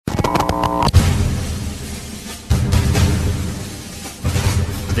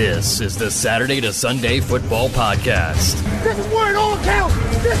This is the Saturday to Sunday Football Podcast. This is where it all counts.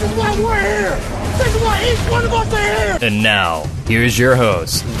 This is why we're here. This is why each one of us are here. And now, here's your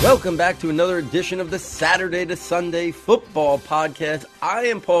host. Welcome back to another edition of the Saturday to Sunday Football Podcast. I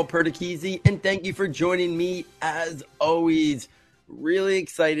am Paul Perticchese, and thank you for joining me as always. Really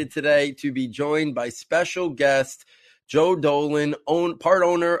excited today to be joined by special guest Joe Dolan, part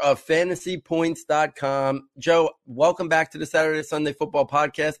owner of FantasyPoints.com. Joe, welcome back to the Saturday to Sunday Football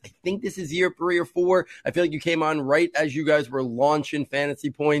Podcast. I think this is year 3 or 4. I feel like you came on right as you guys were launching Fantasy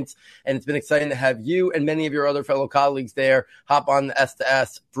Points, and it's been exciting to have you and many of your other fellow colleagues there hop on the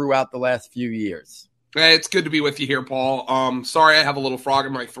S2S throughout the last few years. Hey, it's good to be with you here, Paul. Sorry I have a little frog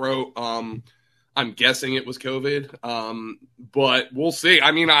in my throat. I'm guessing it was COVID, but we'll see.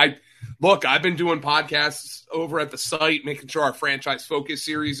 I mean, I've been doing podcasts over at the site, making sure our franchise focus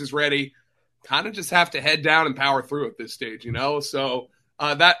series is ready. Kind of just have to head down and power through at this stage, you know? So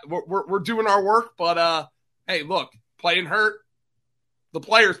that we're doing our work, but hey, look, playing hurt. The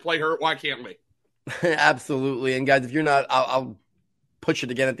players play hurt. Why can't we? Absolutely. And guys, if you're not, I'll push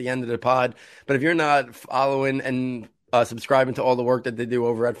it again at the end of the pod, but if you're not following and subscribing to all the work that they do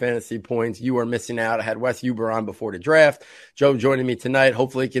over at Fantasy Points, you are missing out. I had Wes Huber on before the draft. Joe joining me tonight.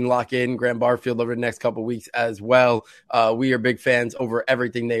 Hopefully he can lock in Graham Barfield over the next couple of weeks as well. We are big fans over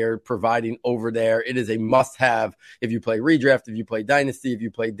everything they are providing over there. It is a must-have if you play redraft, if you play dynasty, if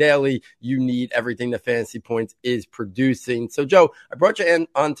you play daily. You need everything that Fantasy Points is producing. So, Joe, I brought you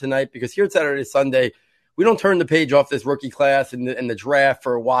on tonight because here at Saturday Sunday, we don't turn the page off this rookie class and the draft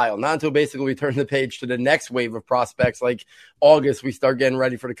for a while. Not until basically we turn the page to the next wave of prospects. Like August, we start getting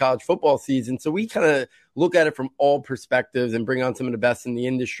ready for the college football season. So we kind of look at it from all perspectives and bring on some of the best in the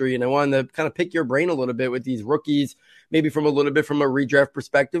industry. And I wanted to kind of pick your brain a little bit with these rookies, maybe from a little bit from a redraft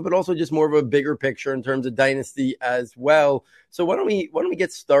perspective, but also just more of a bigger picture in terms of dynasty as well. So why don't we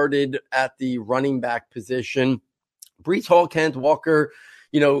get started at the running back position? Breece Hall, Kenneth Walker,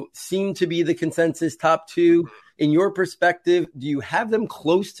 seem to be the consensus top 2. In your perspective, do you have them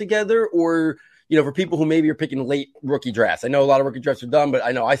close together or, for people who maybe are picking late rookie drafts? I know a lot of rookie drafts are done, but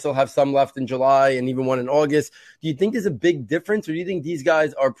I know I still have some left in July and even one in August. Do you think there's a big difference, or do you think these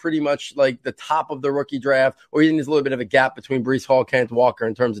guys are pretty much like the top of the rookie draft, or do you think there's a little bit of a gap between Breece Hall, Kenneth Walker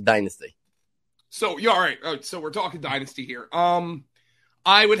in terms of dynasty? So, yeah, all right. So we're talking dynasty here.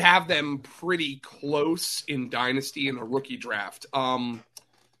 I would have them pretty close in dynasty in a rookie draft.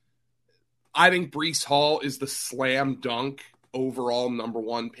 I think Breece Hall is the slam dunk overall number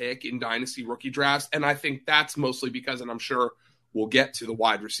 1 pick in dynasty rookie drafts. And I think that's mostly because, and I'm sure we'll get to the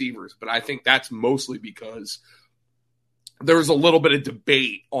wide receivers, but I think that's mostly because there's a little bit of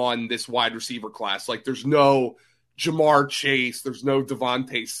debate on this wide receiver class. Like there's no Jamar Chase, there's no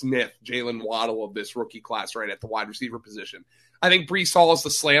Devontae Smith, Jalen Waddle of this rookie class right at the wide receiver position. I think Breece Hall is the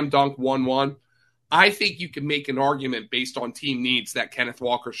slam dunk 1-1. I think you can make an argument based on team needs that Kenneth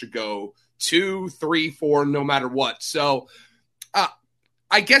Walker should go 2, 3, 4, no matter what. So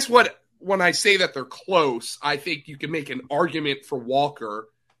I guess when I say that they're close, I think you can make an argument for Walker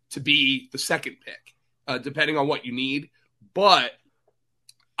to be the second pick, depending on what you need. But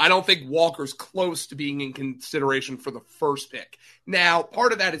I don't think Walker's close to being in consideration for the first pick. Now,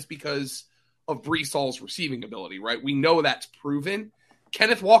 part of that is because of Breece Hall's receiving ability, right? We know that's proven.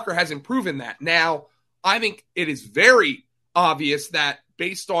 Kenneth Walker hasn't proven that. Now, I think it is very obvious that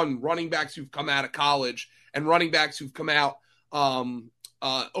based on running backs who've come out of college and running backs who've come out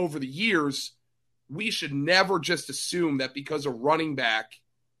over the years, we should never just assume that because a running back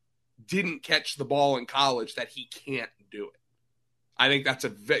didn't catch the ball in college that he can't do it. I think that's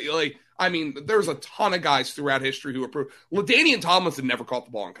there's a ton of guys throughout history who are proved. LaDainian Tomlinson never caught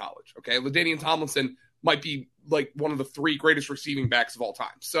the ball in college, okay? LaDainian Tomlinson might be like one of the 3 greatest receiving backs of all time.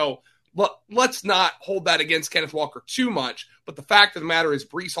 So let's not hold that against Kenneth Walker too much, but the fact of the matter is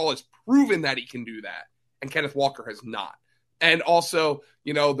Breece Hall has proven that he can do that, and Kenneth Walker has not. And also,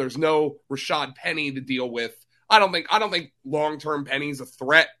 there's no Rashad Penny to deal with. I don't think long-term Penny's a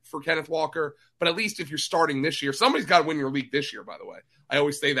threat for Kenneth Walker, but at least if you're starting this year, somebody's got to win your league this year, by the way. I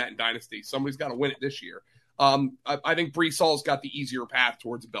always say that in Dynasty. Somebody's got to win it this year. I think Breece Hall's got the easier path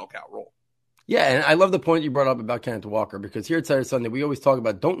towards a bell cow role. Yeah, and I love the point you brought up about Kenneth Walker, because here at Saturday Sunday, we always talk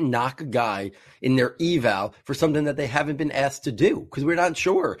about don't knock a guy in their eval for something that they haven't been asked to do, because we're not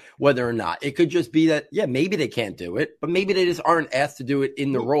sure whether or not. It could just be that, yeah, maybe they can't do it, but maybe they just aren't asked to do it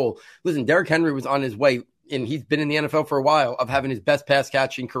in the role. Listen, Derrick Henry was on his way. and he's been in the NFL for a while, of having his best pass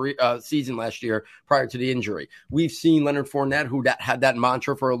catching career season last year prior to the injury. We've seen Leonard Fournette, who had that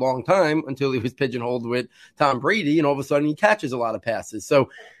mantra for a long time until he was pigeonholed with Tom Brady, and all of a sudden he catches a lot of passes. So,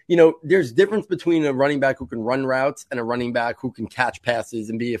 there's difference between a running back who can run routes and a running back who can catch passes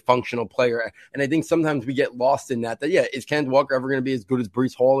and be a functional player. And I think sometimes we get lost in that, is Kenneth Walker ever going to be as good as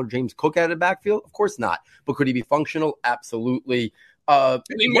Breece Hall or James Cook out of the backfield? Of course not. But could he be functional? Absolutely.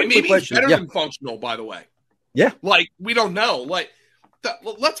 Maybe he's better than functional, by the way. Yeah. We don't know.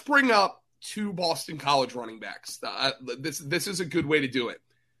 Let's bring up 2 Boston College running backs. This is a good way to do it.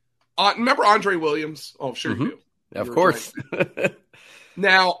 Remember Andre Williams? Oh, sure you do. Of course.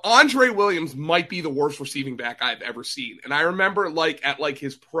 Now, Andre Williams might be the worst receiving back I've ever seen. And I remember at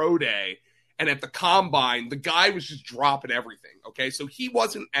his pro day and at the combine, the guy was just dropping everything. Okay. So he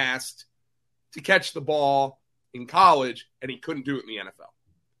wasn't asked to catch the ball in college, and he couldn't do it in the NFL.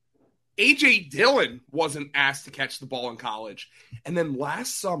 A.J. Dillon wasn't asked to catch the ball in college. And then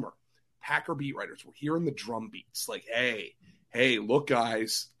last summer, Packer beat writers were hearing the drum beats. Hey, look,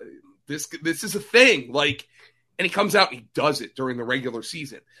 guys, this is a thing. And he comes out and he does it during the regular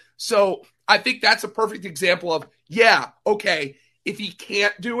season. So I think that's a perfect example of, if he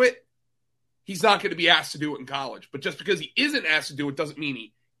can't do it, he's not going to be asked to do it in college. But just because he isn't asked to do it doesn't mean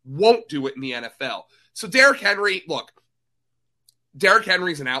he won't do it in the NFL. So Derrick Henry's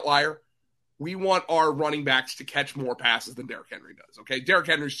an outlier. We want our running backs to catch more passes than Derrick Henry does. Okay. Derrick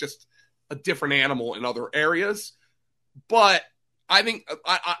Henry's just a different animal in other areas. But I think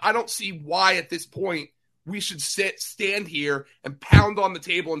I don't see why at this point we should stand here and pound on the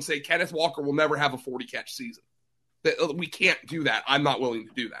table and say Kenneth Walker will never have a 40-catch season. We can't do that. I'm not willing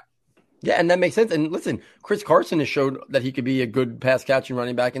to do that. Yeah, and that makes sense. And listen, Chris Carson has showed that he could be a good pass-catching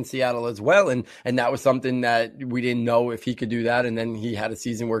running back in Seattle as well, and that was something that we didn't know if he could do that, and then he had a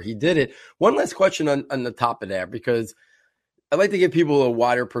season where he did it. One last question on the top of that, because I'd like to give people a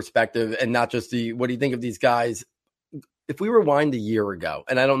wider perspective and not just what do you think of these guys? If we rewind a year ago,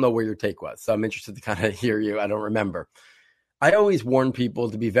 and I don't know where your take was, so I'm interested to kind of hear you. I don't remember. I always warn people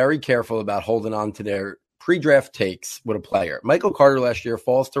to be very careful about holding on to their pre-draft takes with a player. Michael Carter last year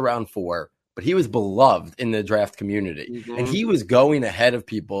falls to round 4, but he was beloved in the draft community. Mm-hmm. And he was going ahead of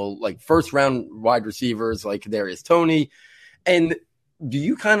people like first-round wide receivers like Kadarius Toney. And do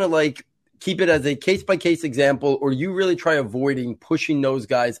you kind of keep it as a case-by-case example, or you really try avoiding pushing those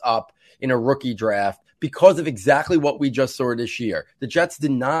guys up in a rookie draft because of exactly what we just saw this year? The Jets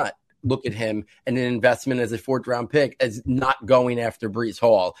did not look at him and an investment as a 4th-round pick as not going after Breece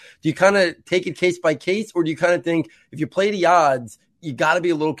Hall. Do you kind of take it case by case, or do you kind of think if you play the odds, you got to be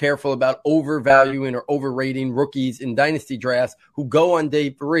a little careful about overvaluing or overrating rookies in dynasty drafts who go on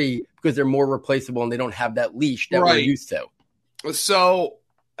day 3 because they're more replaceable and they don't have that leash that we're used to? So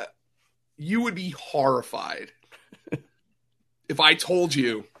you would be horrified if I told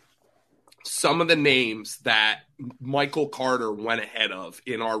you some of the names that Michael Carter went ahead of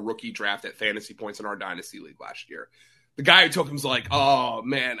in our rookie draft at Fantasy Points in our Dynasty League last year. The guy who took him was like, oh,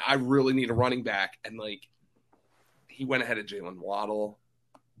 man, I really need a running back. And, he went ahead of Jalen Waddle.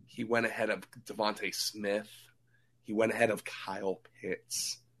 He went ahead of Devontae Smith. He went ahead of Kyle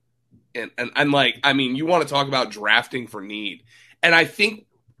Pitts. And you want to talk about drafting for need. And I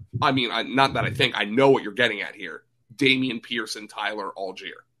know what you're getting at here. Dameon Pierce and Tyler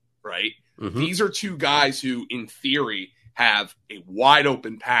Algier, right? Mm-hmm. These are 2 guys who, in theory, have a wide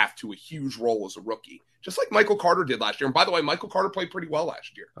open path to a huge role as a rookie, just like Michael Carter did last year. And by the way, Michael Carter played pretty well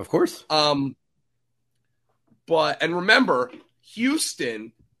last year. Of course. And remember,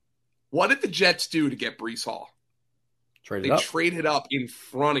 Houston, what did the Jets do to get Breece Hall? They traded up in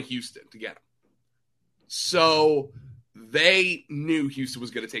front of Houston to get him. So they knew Houston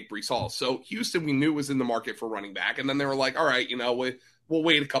was going to take Breece Hall. So Houston, we knew, was in the market for running back. And then they were like, all right, we'll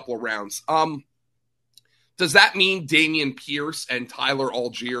wait a couple of rounds. Does that mean Dameon Pierce and Tyler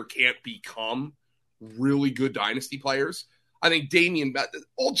Algier can't become really good dynasty players? I think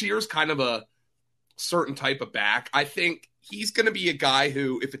Algier is kind of a certain type of back. I think he's going to be a guy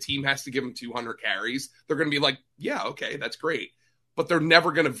who, if a team has to give him 200 carries, they're going to be like, yeah, okay, that's great. But they're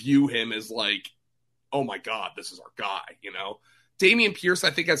never going to view him as oh my God, this is our guy, Dameon Pierce, I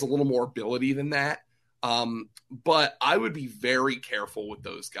think, has a little more ability than that. But I would be very careful with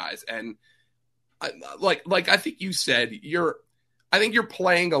those guys. And I think you said, I think you're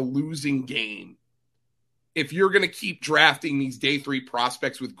playing a losing game if you're going to keep drafting these day 3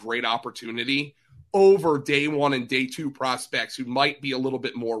 prospects with great opportunity over day 1 and day 2 prospects who might be a little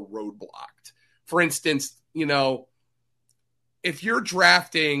bit more roadblocked. For instance, if you're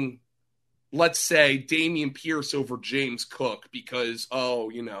drafting, let's say, Dameon Pierce over James Cook because,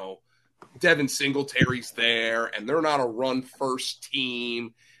 Devin Singletary's there and they're not a run-first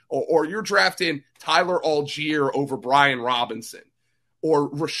team, or you're drafting Tyler Algier over Brian Robinson or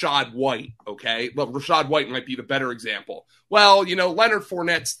Rachaad White, okay? Well, Rachaad White might be the better example. Well, Leonard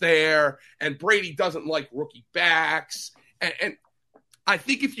Fournette's there, and Brady doesn't like rookie backs. And I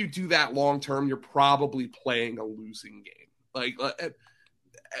think if you do that long-term, you're probably playing a losing game.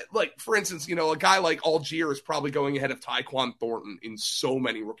 Like for instance, a guy like Algier is probably going ahead of Tyquan Thornton in so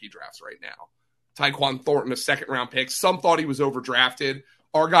many rookie drafts right now. Tyquan Thornton, a second-round pick. Some thought he was overdrafted.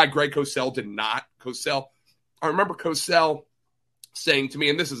 Our guy, Greg Cosell, did not. I remember Cosell saying to me,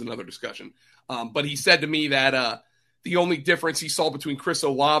 and this is another discussion, but he said to me that the only difference he saw between Chris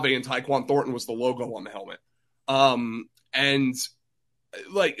Olave and Tyquan Thornton was the logo on the helmet. I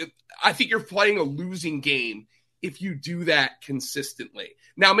think you're playing a losing game if you do that consistently.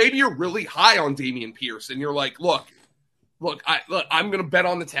 Now, maybe you're really high on Dameon Pierce, and you're like, look, I'm going to bet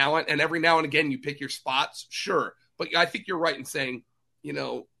on the talent, and every now and again you pick your spots, sure. But I think you're right in saying,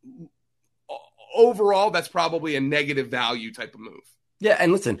 overall, that's probably a negative value type of move. Yeah,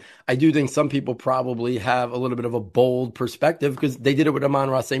 and listen, I do think some people probably have a little bit of a bold perspective because they did it with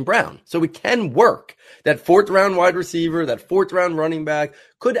Amon-Ra St. Brown. So it can work. That fourth-round wide receiver, that fourth-round running back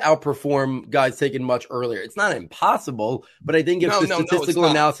could outperform guys taken much earlier. It's not impossible, but I think if the statistical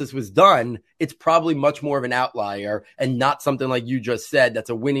analysis was done, it's probably much more of an outlier and not something like you just said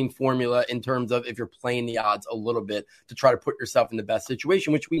that's a winning formula in terms of if you're playing the odds a little bit to try to put yourself in the best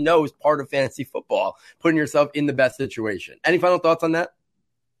situation, which we know is part of fantasy football, putting yourself in the best situation. Any final thoughts on that?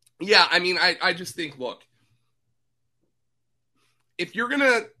 Yeah, I mean, I just think, look, if you're going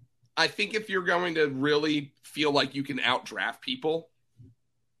to really feel like you can outdraft people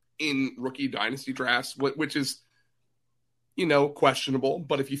in rookie dynasty drafts, which is, questionable,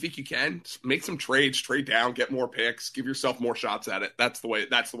 but if you think you can, just make some trades, trade down, get more picks, give yourself more shots at it. That's the way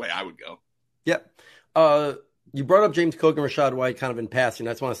I would go. Yep. You brought up James Cook and Rachaad White kind of in passing.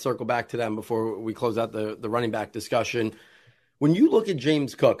 I just want to circle back to them before we close out the running back discussion. When you look at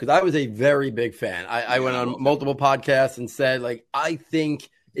James Cook, because I was a very big fan, I went on multiple podcasts and said, I think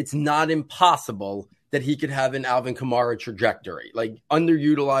it's not impossible that he could have an Alvin Kamara trajectory,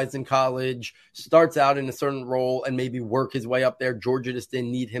 underutilized in college, starts out in a certain role and maybe work his way up there. Georgia just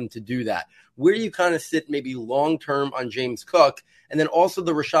didn't need him to do that. Where do you kind of sit maybe long-term on James Cook? And then also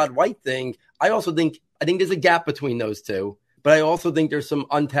the Rachaad White thing, I think there's a gap between those two, but I also think there's some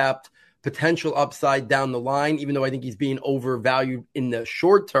untapped potential upside down the line, even though I think he's being overvalued in the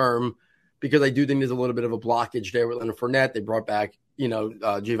short term, because I do think there's a little bit of a blockage there with Leonard Fournette. They brought back,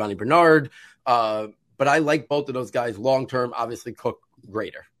 Giovanni Bernard. But I like both of those guys long term. Obviously, Cook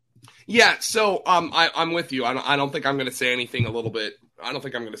greater. Yeah, so I'm with you. I don't think I'm going to say anything I don't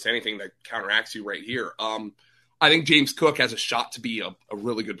think I'm going to say anything that counteracts you right here. I think James Cook has a shot to be a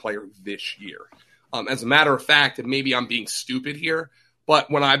really good player this year. As a matter of fact, and maybe I'm being stupid here,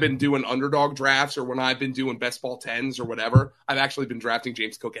 but when I've been doing underdog drafts or when I've been doing best ball 10s or whatever, I've actually been drafting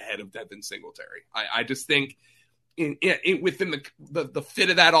James Cook ahead of Devin Singletary. I just think within the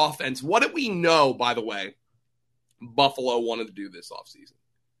fit of that offense, what did we know, by the way, Buffalo wanted to do this offseason?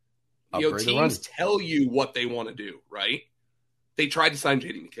 Teams tell you what they want to do, right? They tried to sign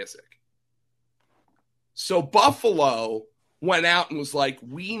J.D. McKissic. So Buffalo went out and was like,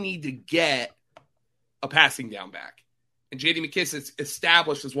 we need to get a passing down back. And J.D. McKissick's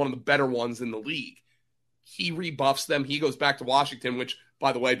established as one of the better ones in the league. He rebuffs them. He goes back to Washington, which,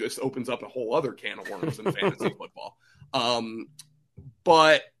 by the way, just opens up a whole other can of worms in fantasy football.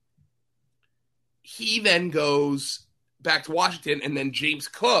 But he then goes back to Washington, and then James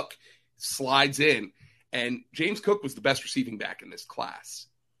Cook slides in. And James Cook was the best receiving back in this class.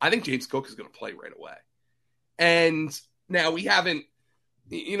 I think James Cook is going to play right away. And now we haven't,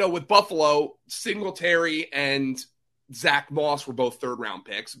 with Buffalo, Singletary and Zach Moss were both third-round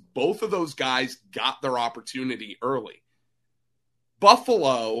picks. Both of those guys got their opportunity early.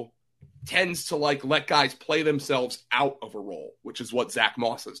 Buffalo tends to let guys play themselves out of a role, which is what Zach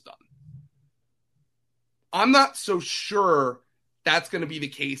Moss has done. I'm not so sure that's going to be the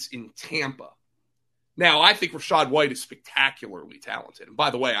case in Tampa. Now, I think Rachaad White is spectacularly talented. And by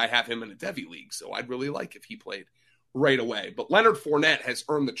the way, I have him in a Devy league, so I'd really like if he played right away. But Leonard Fournette has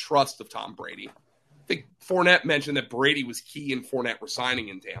earned the trust of Tom Brady. I think Fournette mentioned that Brady was key in Fournette resigning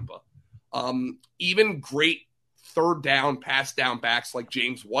in Tampa. Even great third down, pass down backs like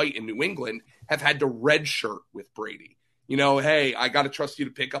James White in New England have had to redshirt with Brady. Hey, I got to trust you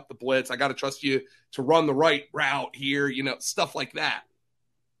to pick up the blitz. I got to trust you to run the right route here, stuff like that.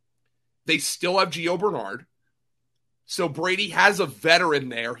 They still have Gio Bernard. So Brady has a veteran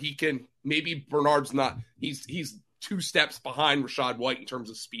there. He can, maybe Bernard's not, he's 2 steps behind Rachaad White in terms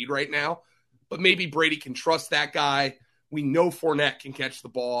of speed right now. But maybe Brady can trust that guy. We know Fournette can catch the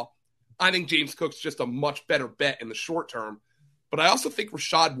ball. I think James Cook's just a much better bet in the short term. But I also think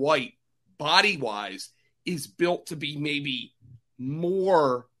Rachaad White, body-wise, is built to be maybe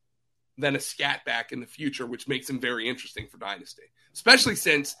more than a scat back in the future, which makes him very interesting for Dynasty. Especially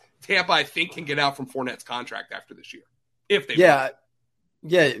since Tampa, I think, can get out from Fournette's contract after this year. If they want.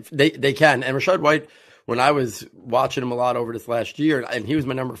 Yeah, they can. And Rachaad White, when I was watching him a lot over this last year, and he was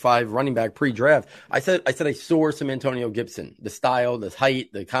my number 5 running back pre-draft, I said I saw some Antonio Gibson, the style, the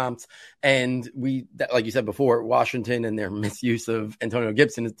height, the comps, and like you said before, Washington and their misuse of Antonio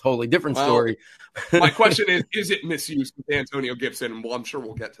Gibson is a totally different story. My question is it misuse with Antonio Gibson? Well, I'm sure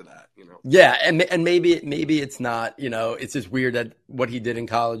we'll get to that. Yeah, and maybe it's not. It's just weird that what he did in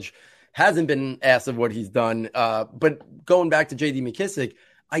college hasn't been asked of what he's done. But going back to J.D. McKissic,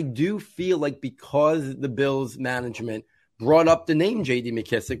 I do feel like because the Bills management brought up the name J.D.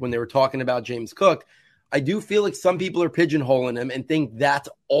 McKissic when they were talking about James Cook, I do feel like some people are pigeonholing him and think that's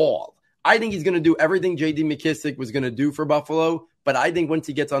all. I think he's going to do everything J.D. McKissic was going to do for Buffalo, but I think once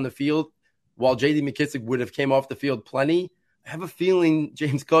he gets on the field, while J.D. McKissic would have came off the field plenty, I have a feeling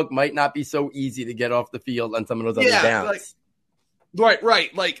James Cook might not be so easy to get off the field on some of those other downs. Right.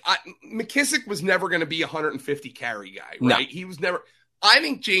 McKissic was never going to be a 150 carry guy, right? No. He was never. I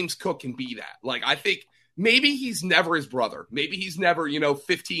think James Cook can be that. I think maybe he's never his brother. Maybe he's never,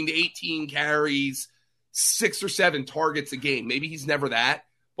 15 to 18 carries, 6 or 7 targets a game. Maybe he's never that.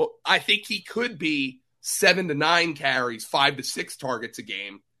 But I think he could be 7 to 9 carries, 5 to 6 targets a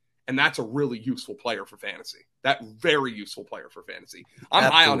game. And that's a really useful player for fantasy. That very useful player for fantasy.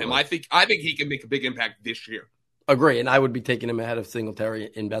 I'm high on him. I think he can make a big impact this year. Agree, and I would be taking him ahead of Singletary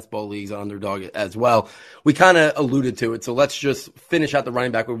in best ball leagues on Underdog as well. We kind of alluded to it, so let's just finish out the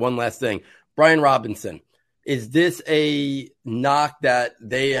running back with one last thing. Brian Robinson, is this a knock that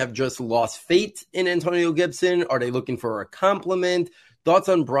they have just lost faith in Antonio Gibson? Are they looking for a compliment? Thoughts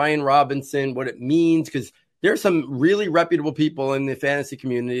on Brian Robinson, what it means? Because there's some really reputable people in the fantasy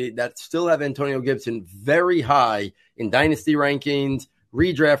community that still have Antonio Gibson very high in dynasty rankings,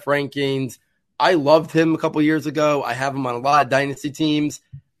 redraft rankings. I loved him a couple years ago. I have him on a lot of dynasty teams.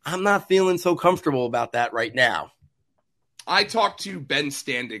 I'm not feeling so comfortable about that right now. I talked to Ben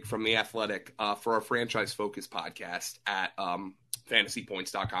Standig from The Athletic for our Franchise Focus podcast at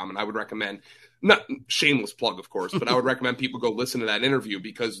fantasypoints.com, and I would recommend, not shameless plug, of course, but I would recommend people go listen to that interview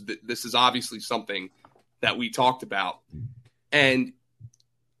because this is obviously something that we talked about. And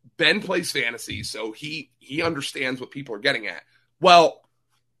Ben plays fantasy, so he understands what people are getting at. Well,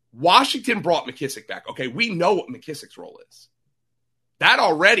 Washington brought McKissic back. Okay, we know what McKissic's role is.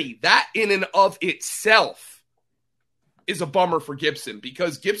 That in and of itself is a bummer for Gibson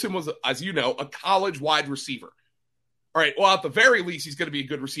because Gibson was, as you know, a college wide receiver. All right, well, at the very least, he's going to be a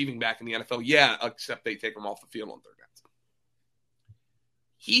good receiving back in the NFL. Yeah, except they take him off the field on third downs.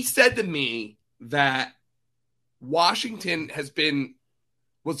 He said to me that Washington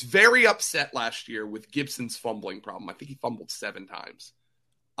was very upset last year with Gibson's fumbling problem. I think he fumbled 7 times.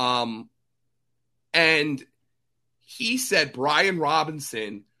 And he said Brian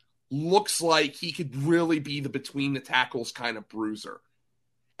Robinson looks like he could really be the between the tackles kind of bruiser.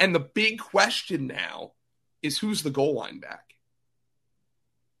 And the big question now is who's the goal line back?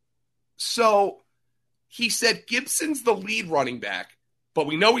 So he said Gibson's the lead running back, but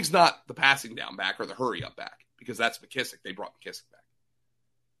we know he's not the passing down back or the hurry up back because that's McKissic. They brought McKissic back.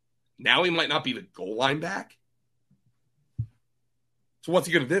 Now he might not be the goal line back. So what's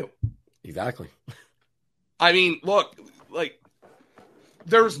he going to do? Exactly. I mean, look,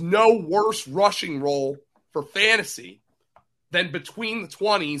 there's no worse rushing role for fantasy than between the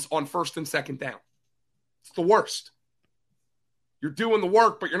 20s on first and second down. It's the worst. You're doing the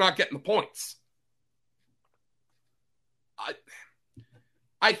work, but you're not getting the points.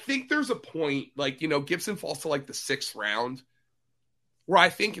 I think there's a point, Gibson falls to the 6th round, where I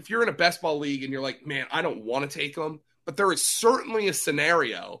think if you're in a best ball league and you're like, man, I don't want to take him, but there is certainly a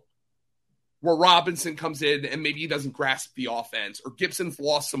scenario where Robinson comes in and maybe he doesn't grasp the offense, or Gibson's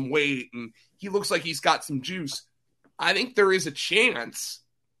lost some weight and he looks like he's got some juice. I think there is a chance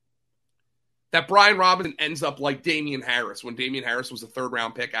that Brian Robinson ends up like Damian Harris when Damian Harris was a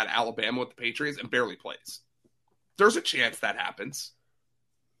 3rd-round pick out of Alabama with the Patriots and barely plays. There's a chance that happens.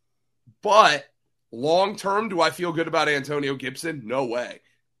 But long-term, do I feel good about Antonio Gibson? No way.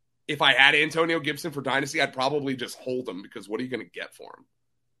 If I had Antonio Gibson for Dynasty, I'd probably just hold him because what are you going to get for him?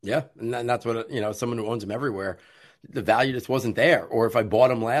 Yeah, and that's what, someone who owns him everywhere, the value just wasn't there. Or if I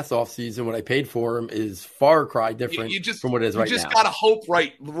bought him last offseason, what I paid for him is far cry different from what it is right now. You just got to hope,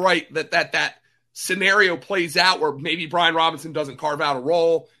 right, that scenario plays out where maybe Brian Robinson doesn't carve out a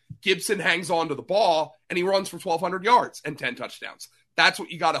role, Gibson hangs on to the ball, and he runs for 1,200 yards and 10 touchdowns. That's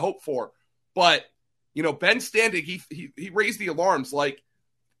what you got to hope for. But, Ben Standig, he raised the alarms. Like,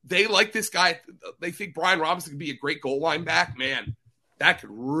 they like this guy. They think Brian Robinson could be a great goal line back. Man, that could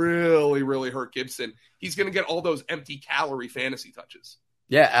really, really hurt Gibson. He's going to get all those empty calorie fantasy touches.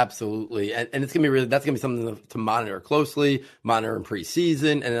 Yeah, absolutely. And it's going to be that's going to be something to monitor closely, monitor in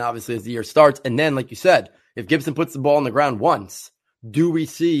preseason, and then obviously as the year starts. And then, like you said, if Gibson puts the ball on the ground once, do we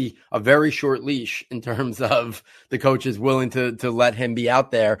see a very short leash in terms of the coaches willing to let him be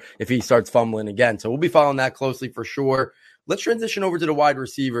out there if he starts fumbling again? So we'll be following that closely for sure. Let's transition over to the wide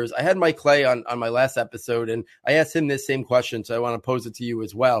receivers. I had Mike Clay on my last episode, and I asked him this same question, so I want to pose it to you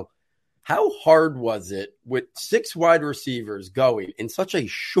as well. How hard was it with 6 wide receivers going in such a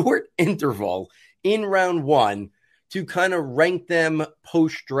short interval in round 1 to kind of rank them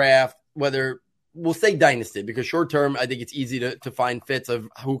post-draft, whether we'll say dynasty, because short-term, I think it's easy to find fits of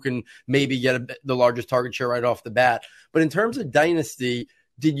who can maybe get the largest target share right off the bat. But in terms of dynasty,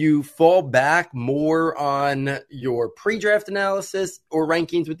 did you fall back more on your pre-draft analysis or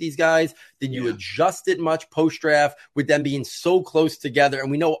rankings with these guys? Did you adjust it much post-draft with them being so close together?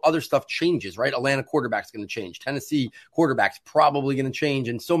 And we know other stuff changes, right? Atlanta quarterback's going to change. Tennessee quarterback's probably going to change.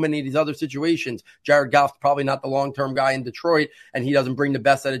 And so many of these other situations, Jared Goff's probably not the long-term guy in Detroit, and he doesn't bring the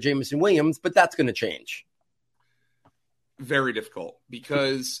best out of Jameson Williams, but that's going to change. Very difficult,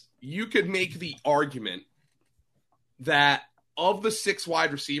 because you could make the argument that of the 6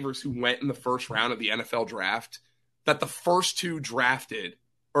 wide receivers who went in the first round of the NFL draft, that the first 2 drafted,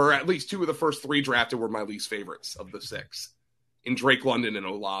 or at least 2 of the first 3 drafted, were my least favorites of the 6, in Drake London and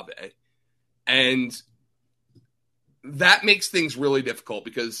Olave. And that makes things really difficult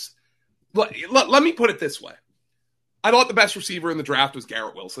because, let me put it this way. I thought the best receiver in the draft was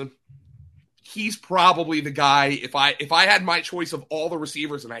Garrett Wilson. He's probably the guy, if I had my choice of all the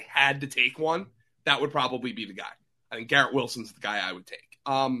receivers and I had to take one, that would probably be the guy. I think Garrett Wilson's the guy I would take.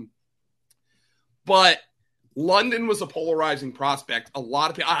 But London was a polarizing prospect. A lot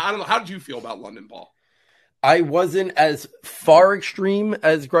of people, I don't know. How did you feel about London, Paul? I wasn't as far extreme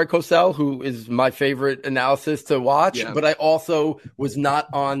as Greg Cosell, who is my favorite analysis to watch, but I also was not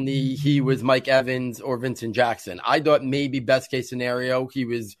on he was Mike Evans or Vincent Jackson. I thought maybe best case scenario, he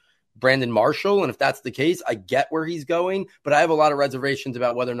was Brandon Marshall. And if that's the case, I get where he's going, but I have a lot of reservations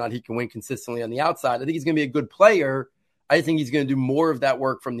about whether or not he can win consistently on the outside. I think he's going to be a good player. I think he's going to do more of that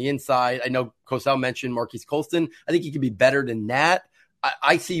work from the inside. I know Cosell mentioned Marquise Colston. I think he could be better than that.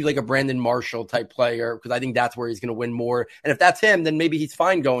 I see like a Brandon Marshall type player because I think that's where he's going to win more. And if that's him, then maybe he's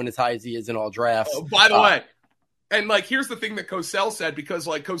fine going as high as he is in all drafts. Oh, by the way, and like, here's the thing that Cosell said, because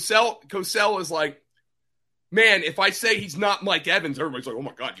like Cosell is like, man, if I say he's not Mike Evans, everybody's like, oh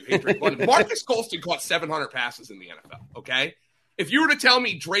my God, you hate Drake London. Marcus Colston caught 700 passes in the NFL, okay? If you were to tell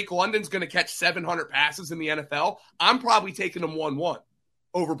me Drake London's going to catch 700 passes in the NFL, I'm probably taking him 1-1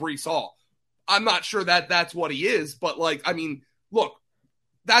 over Breece Hall. I'm not sure that that's what he is, but like, I mean, look,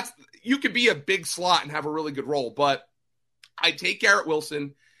 you could be a big slot and have a really good role, but I take Garrett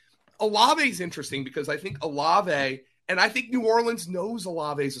Wilson. Olave is interesting because I think Olave, and I think New Orleans knows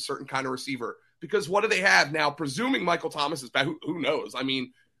Olave is a certain kind of receiver. Because what do they have now? Presuming Michael Thomas is back, who knows? I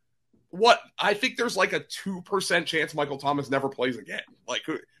mean, I think there's like a 2% chance Michael Thomas never plays again. Like,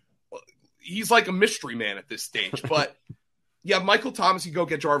 he's like a mystery man at this stage. But yeah, Michael Thomas, you go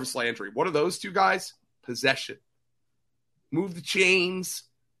get Jarvis Landry. What are those 2 guys? Possession. Move the chains.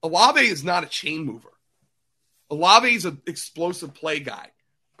 Olave is not a chain mover. Olave is an explosive play guy.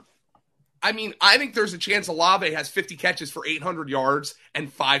 I mean, I think there's a chance Olave has 50 catches for 800 yards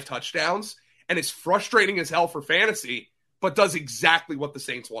and 5 touchdowns. And it's frustrating as hell for fantasy, but does exactly what the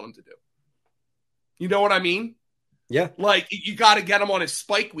Saints want him to do. You know what I mean? Yeah. Like, you got to get him on his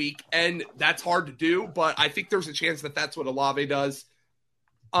spike week, and that's hard to do, but I think there's a chance that that's what Olave does.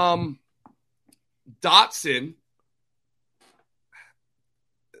 Dotson,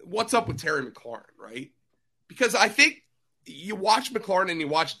 what's up with Terry McLaurin, right? Because I think you watch McLaurin and you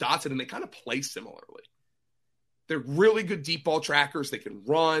watch Dotson, and they kind of play similarly. They're really good deep ball trackers. They can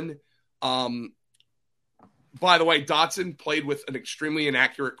run. By the way, Dotson played with an extremely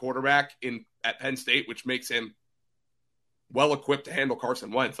inaccurate quarterback at Penn State, which makes him well equipped to handle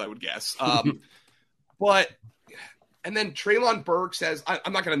Carson Wentz, I would guess. And then Treylon Burke says,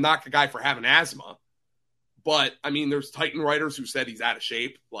 I'm not going to knock a guy for having asthma, but I mean, there's Titan writers who said he's out of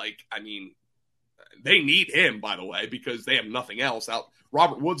shape. Like, I mean, they need him, by the way, because they have nothing else out.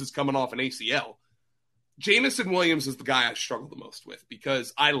 Robert Woods is coming off an ACL. Jameson Williams is the guy I struggle the most with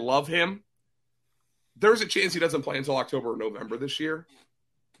because I love him. There's a chance he doesn't play until October or November this year.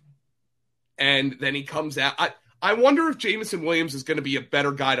 and then he comes out. I wonder if Jameson Williams is going to be a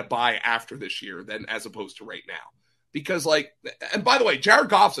better guy to buy after this year than as opposed to right now. Because, like, and by the way, Jared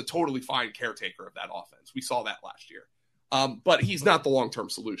Goff's a totally fine caretaker of that offense. We saw that last year. But he's not the long-term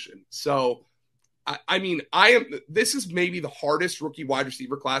solution. So, I mean, this is maybe the hardest rookie wide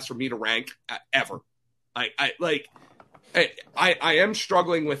receiver class for me to rank ever. I am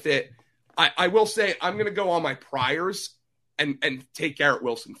struggling with it. I will say I'm going to go on my priors and take Garrett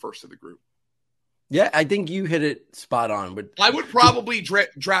Wilson first of the group. Yeah, I think you hit it spot on. But I would probably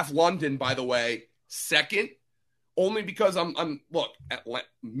draft London, by the way, second, only because look,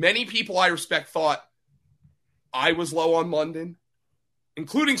 many people I respect thought I was low on London,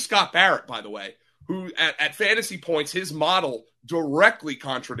 including Scott Barrett, by the way, who at fantasy points, his model directly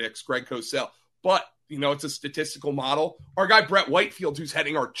contradicts Greg Cosell. But, you know, it's a statistical model. Our guy Brett Whitefield, who's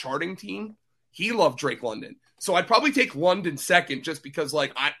heading our charting team, he loved Drake London. So I'd probably take London second just because,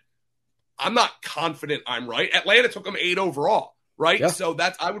 like, I'm not confident I'm right. Atlanta took him 8 overall, right? Yeah. So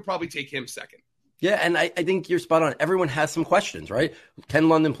I would probably take him second. Yeah, and I think you're spot on. Everyone has some questions, right? Can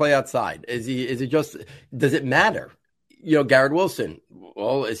London play outside? Is it just, does it matter? You know, Garrett Wilson,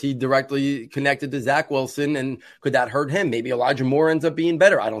 well, is he directly connected to Zach Wilson, and could that hurt him? Maybe Elijah Moore ends up being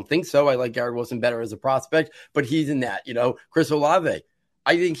better. I don't think so. I like Garrett Wilson better as a prospect, but he's in that. You know, Chris Olave,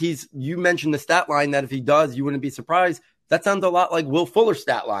 I think you mentioned the stat line that if he does, you wouldn't be surprised. That sounds a lot like Will Fuller's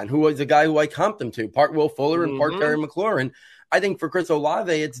stat line, who was a guy who I comped him to, part Will Fuller and part Terry McLaurin. I think for Chris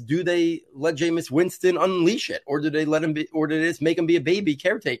Olave, it's, do they let Jameis Winston unleash it, or do they let him be, or did it make him be a baby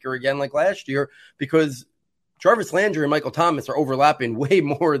caretaker again like last year? Because Jarvis Landry and Michael Thomas are overlapping way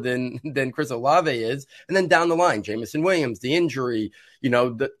more than Chris Olave is. And then down the line, Jameson Williams, the injury, you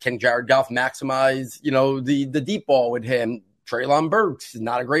know, can Jared Goff maximize, you know, the deep ball with him? Treylon Burks is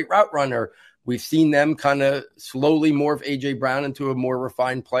not a great route runner. We've seen them kind of slowly morph A.J. Brown into a more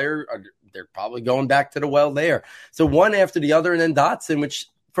refined player. They're probably going back to the well there. So one after the other, and then Dotson, which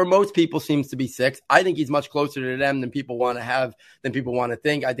for most people seems to be 6. I think he's much closer to them than people want to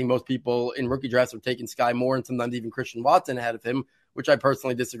think. I think most people in rookie drafts are taking Sky Moore and sometimes even Christian Watson ahead of him, which I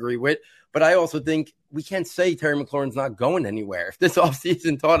personally disagree with. But I also think we can't say Terry McLaurin's not going anywhere. If this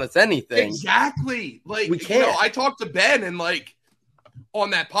offseason taught us anything. Exactly. Like, we can't. You know, I talked to Ben and, like,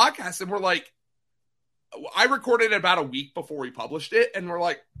 on that podcast, and we're like, I recorded it about a week before we published it, and we're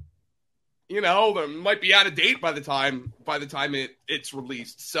like, you know, it might be out of date by the time it's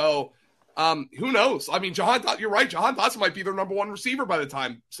released. So who knows? I mean, you're right. Jahan Dotson might be their number 1 receiver by the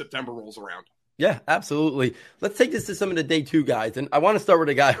time September rolls around. Yeah, absolutely. Let's take this to some of the day 2 guys. And I want to start with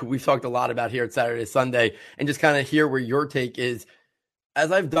a guy who we've talked a lot about here at Saturday Sunday and just kind of hear where your take is.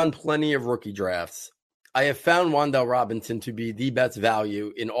 As I've done plenty of rookie drafts, I have found Wan'Dale Robinson to be the best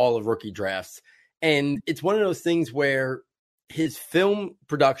value in all of rookie drafts. And it's one of those things where his film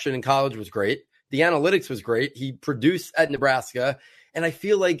production in college was great. The analytics was great. He produced at Nebraska. And I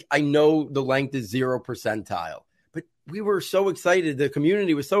feel like I know the length is 0 percentile. But we were so excited. The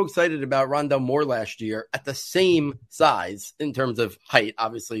community was so excited about Rondale Moore last year at the same size in terms of height.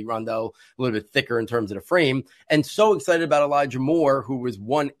 Obviously, Rondale a little bit thicker in terms of the frame. And so excited about Elijah Moore, who was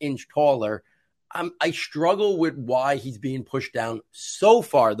 1 inch taller. I struggle with why he's being pushed down so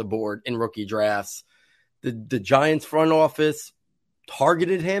far the board in rookie drafts. The Giants front office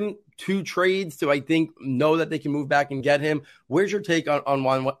targeted him 2 trades to, I think, know that they can move back and get him. Where's your take on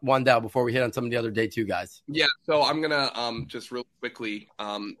Wan'Dale before we hit on some of the other day 2 guys? Yeah, so I'm going to just real quickly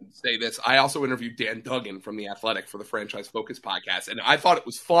say this. I also interviewed Dan Duggan from The Athletic for the Franchise Focus podcast, and I thought it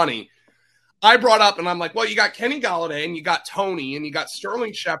was funny. I brought up, and I'm like, well, you got Kenny Golladay, and you got Tony, and you got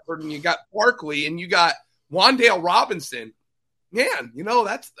Sterling Shepard, and you got Barkley, and you got Wan'Dale Robinson. Man, you know,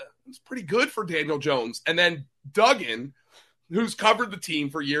 that's pretty good for Daniel Jones. And then Duggan, who's covered the team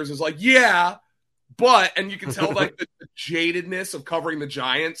for years, is like, yeah, but, and you can tell like the jadedness of covering the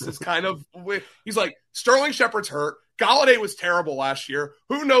Giants is kind of, he's like, Sterling Shepard's hurt. Golladay was terrible last year.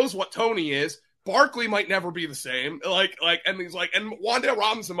 Who knows what Tony is? Barkley might never be the same. And he's like, and Wan'Dale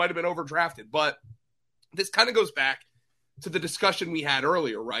Robinson might have been overdrafted. But this kind of goes back to the discussion we had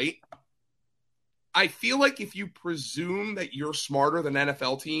earlier, right? I feel like if you presume that you're smarter than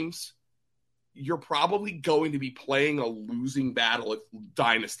NFL teams, you're probably going to be playing a losing battle at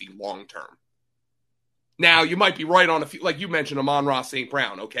Dynasty long term. Now, you might be right on a few, like you mentioned, Amon-Ra St.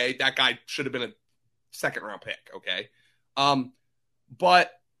 Brown, okay? That guy should have been a second-round pick, okay?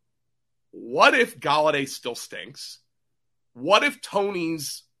 But what if Golladay still stinks? What if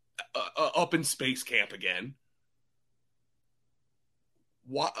Tony's up in space camp again?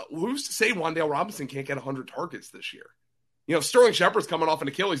 Who's to say Wan'Dale Robinson can't get 100 targets this year? You know, Sterling Shepard's coming off an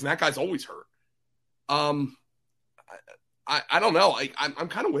Achilles, and that guy's always hurt. I don't know. I'm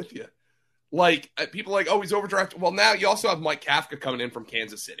kind of with you. Like, people are like, oh, he's overdrafted. Well, now you also have Mike Kafka coming in from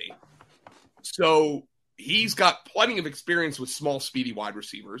Kansas City. So he's got plenty of experience with small, speedy wide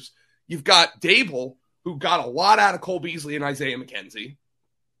receivers. You've got Dable, who got a lot out of Cole Beasley and Isaiah McKenzie.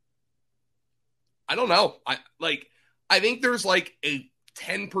 I don't know. I think there's like a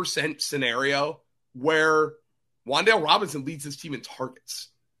 10% scenario where Wan'Dale Robinson leads his team in targets.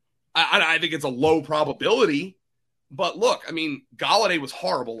 I think it's a low probability, but look, I mean, Golladay was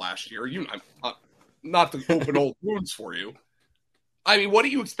horrible last year. Not to open old wounds for you. I mean, what do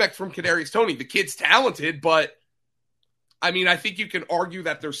you expect from Kadarius Toney? The kid's talented, but I mean, I think you can argue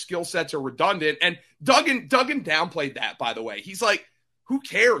that their skill sets are redundant. And Duggan downplayed that, by the way. He's like, who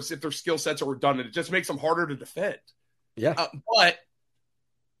cares if their skill sets are redundant? It just makes them harder to defend. Yeah. But,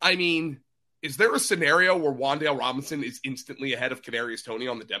 I mean, is there a scenario where Wan'Dale Robinson is instantly ahead of Kadarius Toney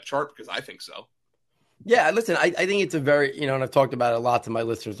on the depth chart? Because I think so. Yeah, listen, I think it's a very, and I've talked about it a lot to my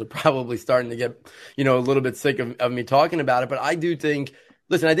listeners. Are probably starting to get, a little bit sick of me talking about it. But I do think,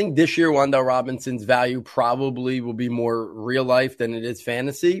 listen, I think this year Wan'Dale Robinson's value probably will be more real life than it is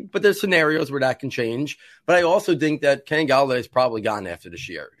fantasy. But there's scenarios where that can change. But I also think that Kenny Golladay is probably gone after this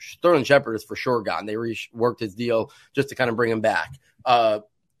year. Sterling Shepard is for sure gone. They reworked his deal just to kind of bring him back.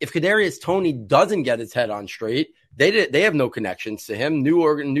 If Kadarius Toney doesn't get his head on straight, they have no connections to him.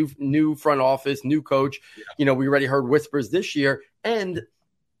 New front office, new coach. Yeah. We already heard whispers this year. And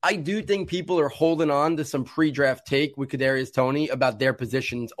I do think people are holding on to some pre-draft take with Kadarius Toney about their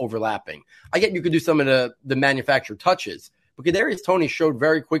positions overlapping. I get you could do some of the manufactured touches, but Kadarius Toney showed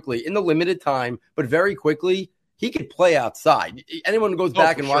very quickly in the limited time, but very quickly he could play outside. Anyone who goes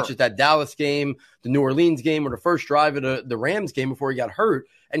back and watches that Dallas game, the New Orleans game, or the first drive of the Rams game before he got hurt,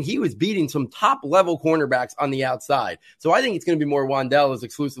 and he was beating some top-level cornerbacks on the outside. So I think it's going to be more Wan'Dale as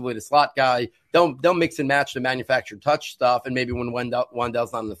exclusively the slot guy. They'll mix and match the manufactured touch stuff, and maybe when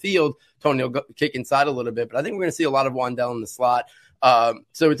Wan'Dale's not on the field, Toney will kick inside a little bit. But I think we're going to see a lot of Wan'Dale in the slot.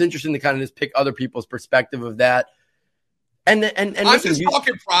 So it's interesting to kind of just pick other people's perspective of that. And I'm listen, just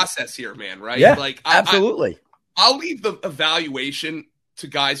talking process here, man, right? Yeah, like absolutely. I'll leave the evaluation to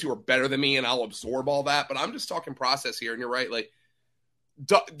guys who are better than me, and I'll absorb all that. But I'm just talking process here, and you're right. Like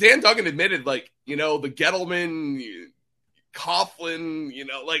Dan Duggan admitted, the Gettleman, Coughlin,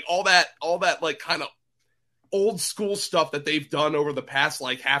 like all that like kind of old school stuff that they've done over the past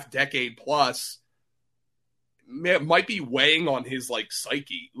like half decade plus might be weighing on his like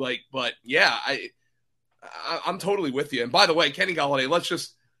psyche. But yeah, I'm totally with you. And by the way, Kenny Golladay, let's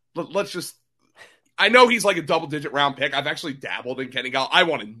just. I know he's like a double-digit round pick. I've actually dabbled in Kenny Golladay. I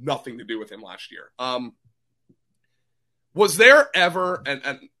wanted nothing to do with him last year. Was there ever, and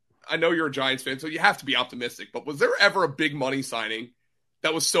I know you're a Giants fan, so you have to be optimistic, but was there ever a big money signing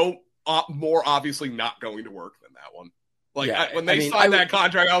that was so more obviously not going to work than that one? When they signed that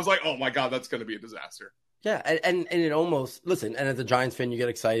contract, I was like, oh my God, that's going to be a disaster. Yeah, and it almost, listen, and as a Giants fan, you get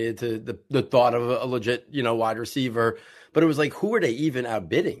excited to the thought of a legit, wide receiver. But it was like, who are they even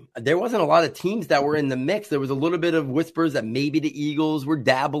outbidding? There wasn't a lot of teams that were in the mix. There was a little bit of whispers that maybe the Eagles were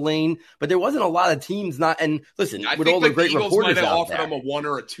dabbling, but there wasn't a lot of teams not. And listen, with all the great Eagles reporters might have out offered there, them a 1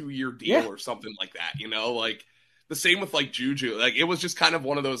 or a 2 year deal or something like that. Like the same with like Juju. Like it was just kind of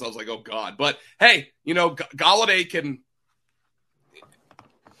one of those. I was like, oh God. But hey, Golladay can.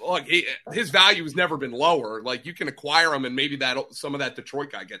 Look, his value has never been lower. Like you can acquire him, and maybe some of that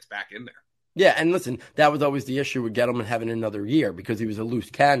Detroit guy gets back in there. Yeah, and listen, that was always the issue with Gettleman having another year because he was a loose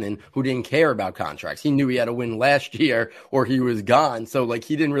cannon who didn't care about contracts. He knew he had to win last year or he was gone. So,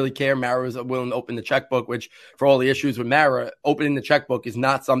 he didn't really care. Mara was willing to open the checkbook, which for all the issues with Mara, opening the checkbook is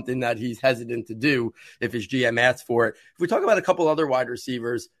not something that he's hesitant to do if his GM asks for it. If we talk about a couple other wide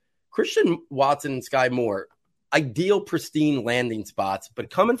receivers, Christian Watson and Sky Moore, ideal, pristine landing spots, but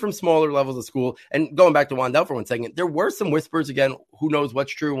coming from smaller levels of school. And going back to Wan'Dale for 1 second, there were some whispers, again, who knows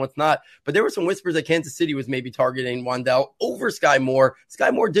what's true and what's not, but there were some whispers that Kansas City was maybe targeting Wan'Dale over Sky Moore. Sky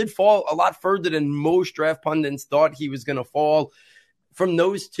Moore did fall a lot further than most draft pundits thought he was going to fall. From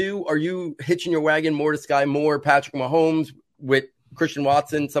those two, are you hitching your wagon more to Sky Moore, Patrick Mahomes, with Christian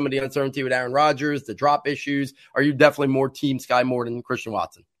Watson, some of the uncertainty with Aaron Rodgers, the drop issues? Are you definitely more team Sky Moore than Christian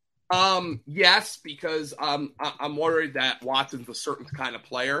Watson? Yes, because I'm worried that Watson's a certain kind of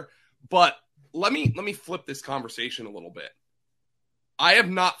player. But let me flip this conversation a little bit. I have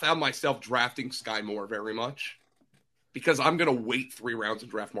not found myself drafting Sky Moore very much because I'm going to wait 3 rounds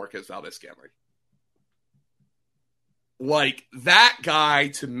and draft Marquez Valdes-Scantling. Like that guy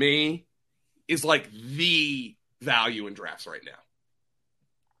to me is like the value in drafts right now.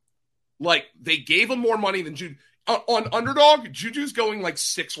 Like they gave him more money than Juju. On Underdog, Juju's going like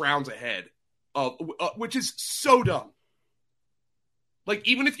 6 rounds ahead, which is so dumb. Like,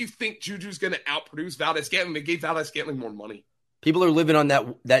 even if you think Juju's going to outproduce Valdes-Scantling, they gave Valdes-Scantling more money. People are living on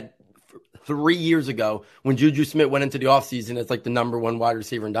that 3 years ago when Juju Smith went into the offseason as like the number one wide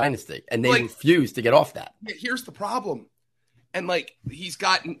receiver in Dynasty, and they refused to get off that. Here's the problem. And, like, he's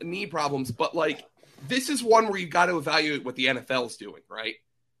got knee problems, but, like, this is one where you got to evaluate what the NFL is doing, right?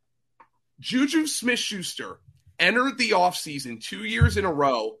 Juju Smith-Schuster entered the offseason 2 years in a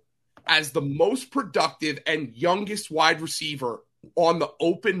row as the most productive and youngest wide receiver on the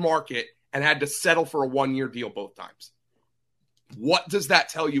open market and had to settle for a 1-year deal both times. What does that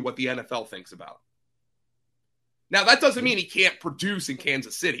tell you what the NFL thinks about him? Now, that doesn't mean he can't produce in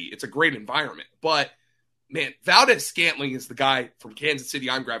Kansas City. It's a great environment. But, man, Valdes-Scantling is the guy from Kansas City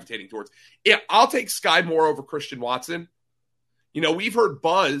I'm gravitating towards. Yeah, I'll take Sky Moore over Christian Watson. You know, we've heard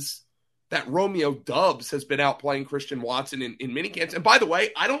buzz that Romeo Doubs has been out playing Christian Watson in minicamps. And by the way,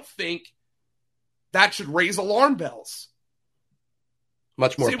 I don't think that should raise alarm bells.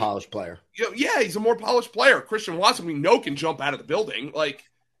 Much more polished player. Yeah, he's a more polished player. Christian Watson, we know, can jump out of the building. Like,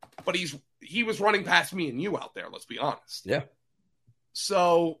 but he was running past me and you out there, let's be honest. Yeah.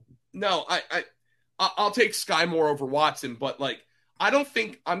 So, no, I'll take Sky Moore over Watson, but, like, I don't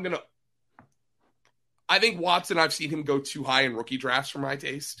think I'm going to – I think Watson, I've seen him go too high in rookie drafts for my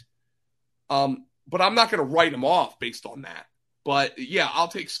taste. But I'm not going to write him off based on that. But, yeah, I'll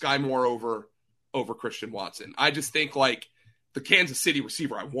take Sky Moore over Christian Watson. I just think, like, the Kansas City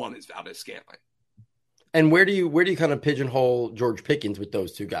receiver I want is Valdes-Scantling. And where do you kind of pigeonhole George Pickens with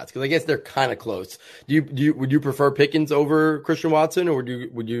those two guys? Because I guess they're kind of close. Would you prefer Pickens over Christian Watson, or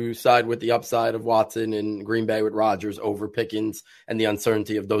would you side with the upside of Watson and Green Bay with Rodgers over Pickens and the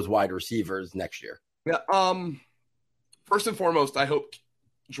uncertainty of those wide receivers next year? Yeah. First and foremost, I hope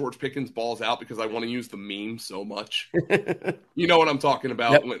George Pickens balls out because I want to use the meme so much. You know what I'm talking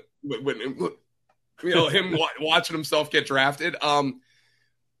about? Yep. When you know, him watching himself get drafted.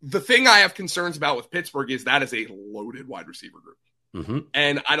 The thing I have concerns about with Pittsburgh is that is a loaded wide receiver group. Mm-hmm.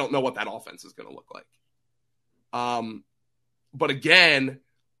 And I don't know what that offense is going to look like. But again,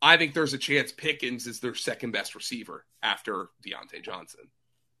 I think there's a chance Pickens is their second best receiver after Deontay Johnson.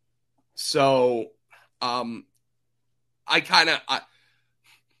 So let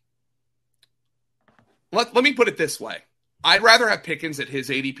me put it this way. I'd rather have Pickens at his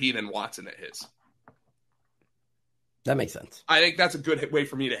ADP than Watson at his. That makes sense. I think that's a good way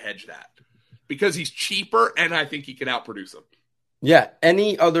for me to hedge that because he's cheaper and I think he can outproduce him. Yeah.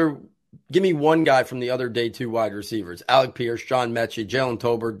 Give me one guy from the other day two wide receivers: Alec Pierce, John Mechie, Jalen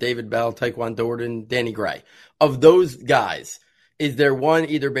Tolbert, David Bell, Tyquan Thornton, Danny Gray. Of those guys, is there one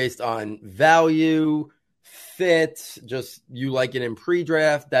either based on value, fit, just you like it in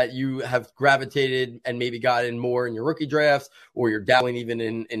pre-draft that you have gravitated and maybe got in more in your rookie drafts, or you're dabbling even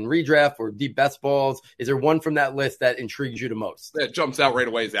in redraft or deep best balls? Is there one from that list that intrigues you the most? That jumps out right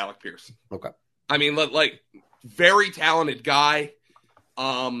away is Alec Pierce. Okay. I mean, like, very talented guy.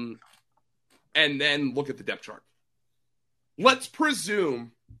 And then look at the depth chart. Let's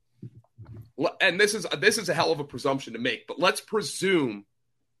presume, and this is a hell of a presumption to make, but let's presume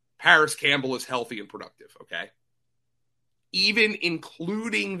Paris Campbell is healthy and productive, okay? Even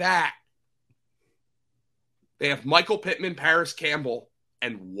including that, they have Michael Pittman, Paris Campbell,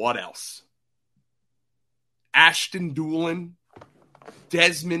 and what else? Ashton Dulin,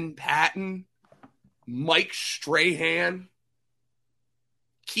 Desmond Patton, Mike Strahan,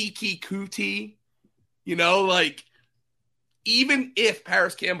 Kiki Kuti. You know, like, even if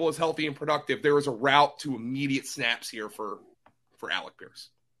Paris Campbell is healthy and productive, there is a route to immediate snaps here for Alec Pierce.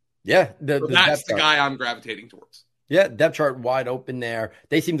 Yeah. That's the guy I'm gravitating towards. Yeah, depth chart wide open there.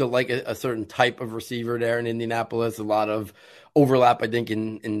 They seem to like a certain type of receiver there in Indianapolis. A lot of overlap, I think,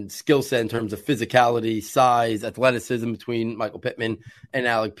 in skill set in terms of physicality, size, athleticism between Michael Pittman and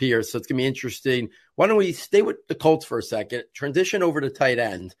Alec Pierce. So it's going to be interesting. Why don't we stay with the Colts for a second, transition over to tight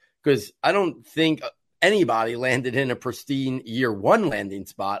end, because I don't think anybody landed in a pristine year one landing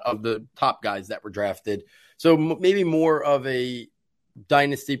spot of the top guys that were drafted. So maybe more of a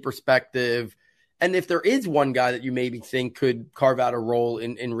dynasty perspective. And if there is one guy that you maybe think could carve out a role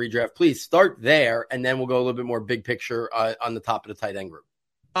in redraft, please start there, and then we'll go a little bit more big picture on the top of the tight end group.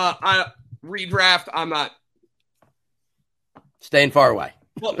 Redraft, I'm not. Staying far away.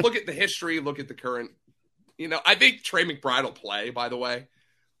 Well, look at the history, look at the current. You know, I think Trey McBride will play, by the way.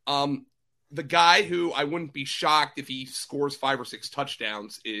 The guy who I wouldn't be shocked if he scores 5 or 6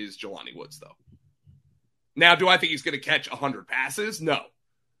 touchdowns is Jelani Woods, though. Now, do I think he's going to catch 100 passes? No.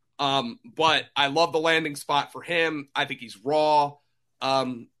 But I love the landing spot for him. I think he's raw.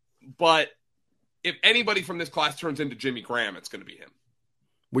 But if anybody from this class turns into Jimmy Graham, it's going to be him.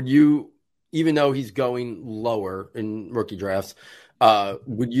 Would you, even though he's going lower in rookie drafts,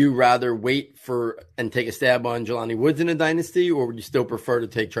 Would you rather wait for and take a stab on Jelani Woods in a dynasty, or would you still prefer to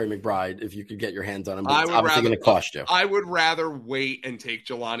take Trey McBride if you could get your hands on him? But it's obviously going to cost you. I would rather wait and take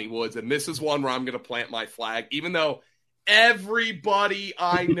Jelani Woods, and this is one where I'm going to plant my flag, even though everybody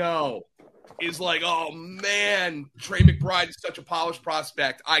I know is like, oh man, Trey McBride is such a polished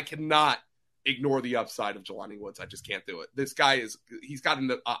prospect. I cannot ignore the upside of Jelani Woods. I just can't do it. This guy he's got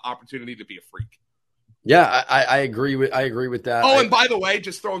an opportunity to be a freak. Yeah, I agree with that. Oh, and by the way,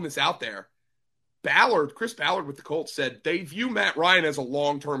 just throwing this out there, Chris Ballard with the Colts said they view Matt Ryan as a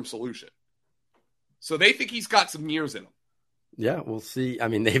long-term solution. So they think he's got some years in him. Yeah, we'll see. I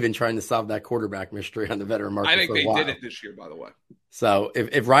mean, they've been trying to solve that quarterback mystery on the veteran market. I think for a they while. did it this year, by the way. So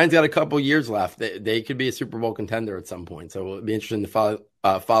if Ryan's got a couple years left, they could be a Super Bowl contender at some point. So it'll be interesting to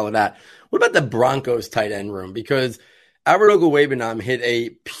follow that. What about the Broncos tight end room? Because Albert Okwuegbunam hit a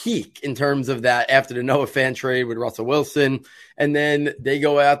peak in terms of that after the Noah Fant trade with Russell Wilson. And then they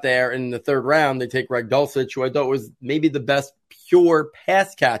go out there in the third round, they take Greg Dulcich, who I thought was maybe the best pure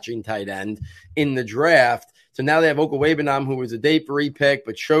pass-catching tight end in the draft. So now they have Okwuegbunam, who was a day 3 pick,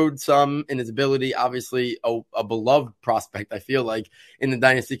 but showed some in his ability, obviously a beloved prospect, I feel like, in the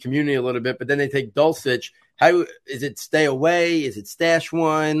dynasty community a little bit. But then they take Dulcich. How is it stay away? Is it stash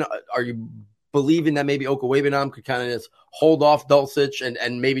one? Are you believing that maybe Okwuegbunam could kind of just hold off Dulcich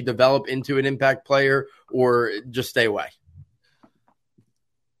and maybe develop into an impact player, or just stay away?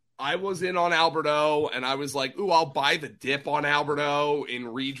 I was in on Alberto, and I was like, ooh, I'll buy the dip on Alberto in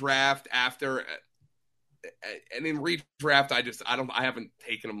redraft after. And in redraft, I haven't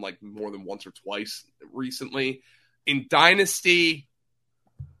taken him like more than once or twice recently. In Dynasty,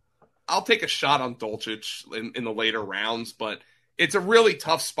 I'll take a shot on Dulcich in the later rounds, but it's a really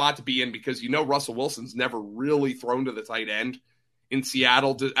tough spot to be in because Russell Wilson's never really thrown to the tight end in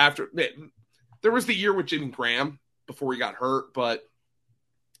Seattle. There was the year with Jimmy Graham before he got hurt, but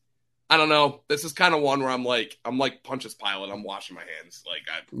I don't know. This is kind of one where I'm like Pontius Pilate. I'm washing my hands.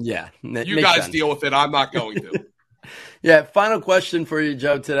 You guys deal with it. I'm not going to. Yeah. Final question for you,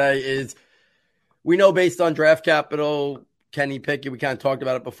 Joe, today is, we know based on draft capital, Kenny Pickett, we kind of talked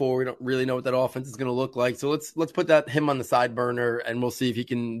about it before. We don't really know what that offense is going to look like. So let's put him on the side burner, and we'll see if he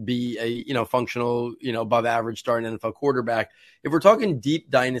can be a functional, above average starting NFL quarterback. If we're talking deep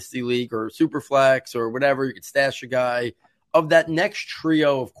dynasty league or super flex or whatever, you could stash a guy. Of that next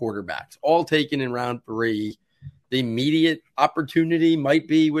trio of quarterbacks, all taken in round 3, the immediate opportunity might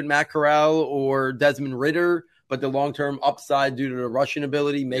be with Matt Corral or Desmond Ridder, but the long-term upside due to the rushing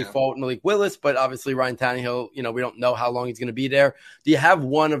ability may fall with Malik Willis. But obviously Ryan Tannehill, we don't know how long he's going to be there. Do you have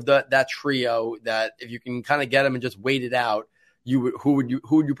one of that trio that if you can kind of get him and just wait it out, who would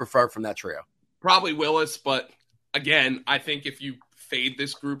you prefer from that trio? Probably Willis, but again, I think if you fade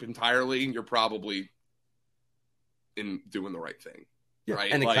this group entirely, you're probably in doing the right thing, right?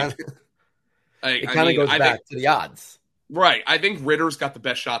 And it kind of goes back to the odds, right? I think Ritter's got the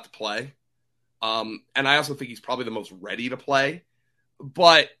best shot to play, and I also think he's probably the most ready to play.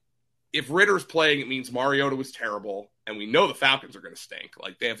 But if Ritter's playing, it means Mariota was terrible, and we know the Falcons are going to stink.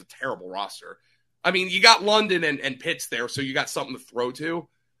 Like, they have a terrible roster. I mean, you got London and Pitts there, so you got something to throw to.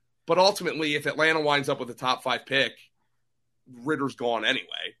 But ultimately, if Atlanta winds up with a top 5 pick, Ritter's gone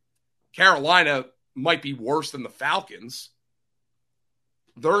anyway. Carolina might be worse than the Falcons.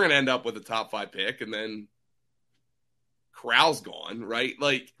 They're going to end up with a top 5 pick, and then Corral's gone, right?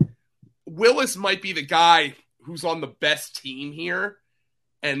 Like, Willis might be the guy who's on the best team here,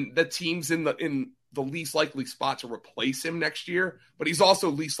 and the team's in the least likely spot to replace him next year, but he's also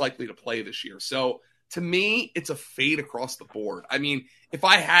least likely to play this year. So to me, it's a fade across the board. I mean, if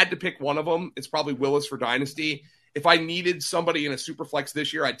I had to pick one of them, it's probably Willis for Dynasty. If I needed somebody in a super flex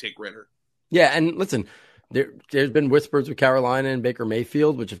this year, I'd take Ridder. Yeah, and listen, there's been whispers with Carolina and Baker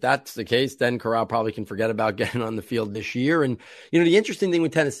Mayfield, which if that's the case, then Corral probably can forget about getting on the field this year. And, the interesting thing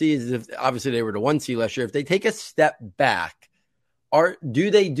with Tennessee is if obviously they were the 1 seed last year, if they take a step back, do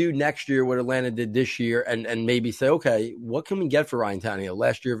they do next year what Atlanta did this year and maybe say, okay, what can we get for Ryan Tannehill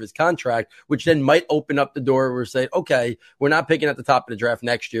last year of his contract, which then might open up the door where we say, okay, we're not picking at the top of the draft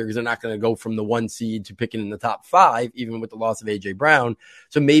next year because they're not going to go from the 1 seed to picking in the top 5, even with the loss of A.J. Brown.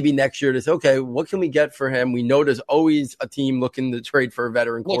 So maybe next year to say, okay, what can we get for him? We know there's always a team looking to trade for a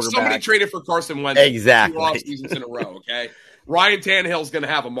veteran quarterback. Somebody traded for Carson Wentz exactly 2 off seasons in a row, okay? Ryan Tannehill's going to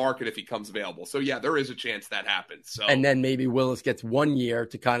have a market if he comes available. So, yeah, there is a chance that happens. So, and then maybe Willis gets 1 year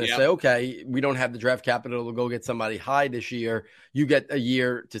to kind of say, okay, we don't have the draft capital to go get somebody high this year. You get a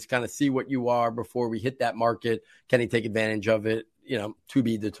year to kind of see what you are before we hit that market. Can he take advantage of it? To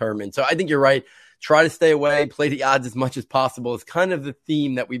be determined. So I think you're right. Try to stay away, play the odds as much as possible. It's kind of the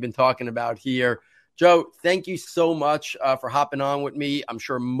theme that we've been talking about here. Joe, thank you so much for hopping on with me. I'm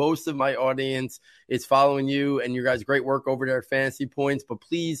sure most of my audience is following you and your guys' great work over there at Fantasy Points, but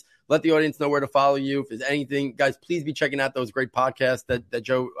please let the audience know where to follow you. If there's anything, guys, please be checking out those great podcasts that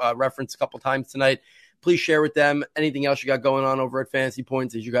Joe referenced a couple times tonight. Please share with them anything else you got going on over at Fantasy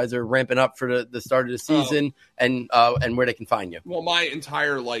Points as you guys are ramping up for the start of the season and where they can find you. Well, my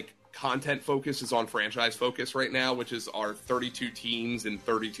entire content focus is on Franchise Focus right now, which is our 32 teams in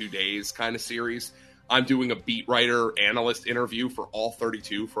 32 days kind of series. I'm doing a beat writer analyst interview for all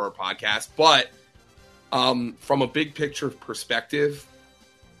 32 for our podcast. But from a big picture perspective,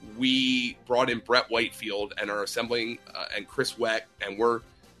 we brought in Brett Whitefield and are assembling and Chris Weck, and we're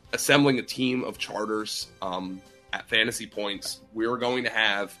assembling a team of charters at Fantasy Points. We're going to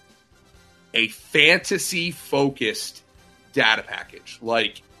have a fantasy-focused data package,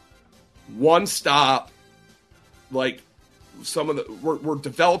 one stop, some of the we're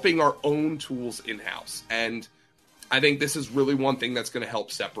developing our own tools in-house, and I think this is really one thing that's going to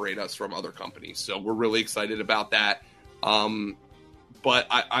help separate us from other companies. So we're really excited about that. But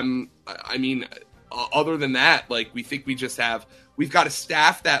I mean, other than that, we think we've got a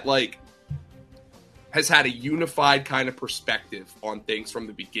staff that has had a unified kind of perspective on things from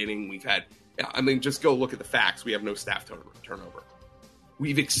the beginning. We've had, just go look at the facts. We have no staff turnover.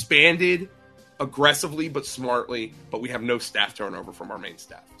 We've expanded aggressively but smartly, but we have no staff turnover from our main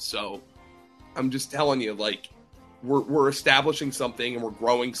staff. So I'm just telling you, we're establishing something and we're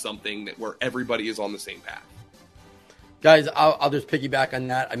growing something where everybody is on the same path. Guys, I'll just piggyback on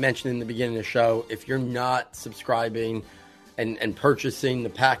that. I mentioned in the beginning of the show, if you're not subscribing and purchasing the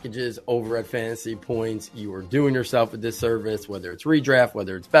packages over at Fantasy Points, you are doing yourself a disservice, whether it's redraft,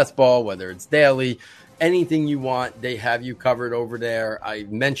 whether it's best ball, whether it's daily. Anything you want, they have you covered over there. I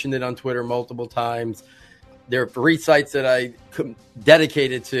mentioned it on Twitter multiple times. There are 3 sites that I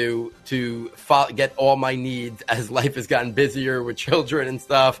dedicated to get all my needs as life has gotten busier with children and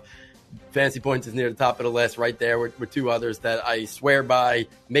stuff. Fantasy Points is near the top of the list right there with 2 others that I swear by.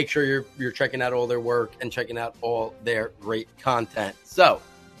 Make sure you're checking out all their work and checking out all their great content. So,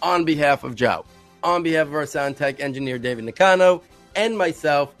 on behalf of Joe, on behalf of our sound tech engineer, David Nicano, and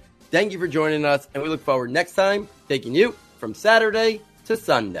myself, thank you for joining us, and we look forward next time taking you from Saturday to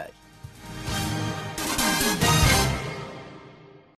Sunday.